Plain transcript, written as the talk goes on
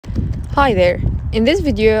Hi there. In this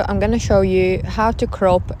video, I'm going to show you how to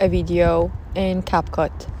crop a video in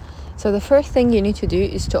CapCut. So the first thing you need to do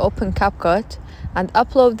is to open CapCut and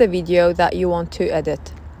upload the video that you want to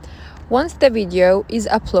edit. Once the video is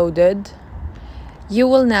uploaded, you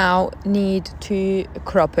will now need to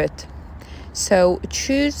crop it. So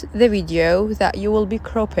choose the video that you will be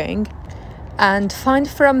cropping and find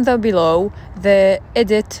from the below the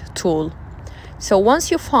edit tool. So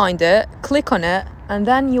once you find it, click on it, and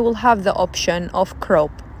then you will have the option of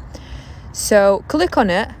crop. So click on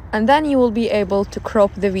it, and then you will be able to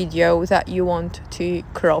crop the video that you want to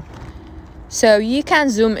crop. So you can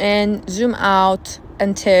zoom in, zoom out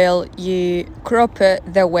until you crop it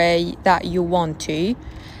the way that you want to.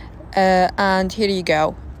 And here you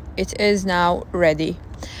go. It is now ready.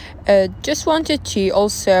 Just wanted to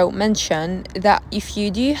also mention that if you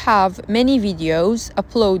do have many videos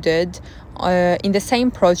uploaded in the same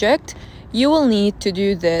project, you will need to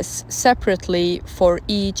do this separately for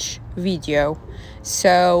each video.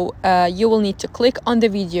 So you will need to click on the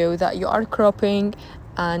video that you are cropping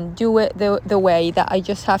and do it the way that I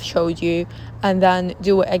just have showed you, and then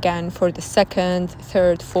do it again for the second,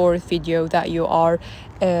 third, fourth video that you are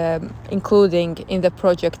including in the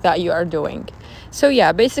project that you are doing. So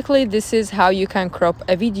yeah, basically this is how you can crop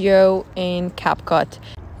a video in CapCut.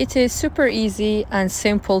 It is super easy and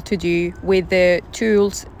simple to do with the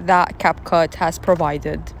tools that CapCut has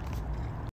provided.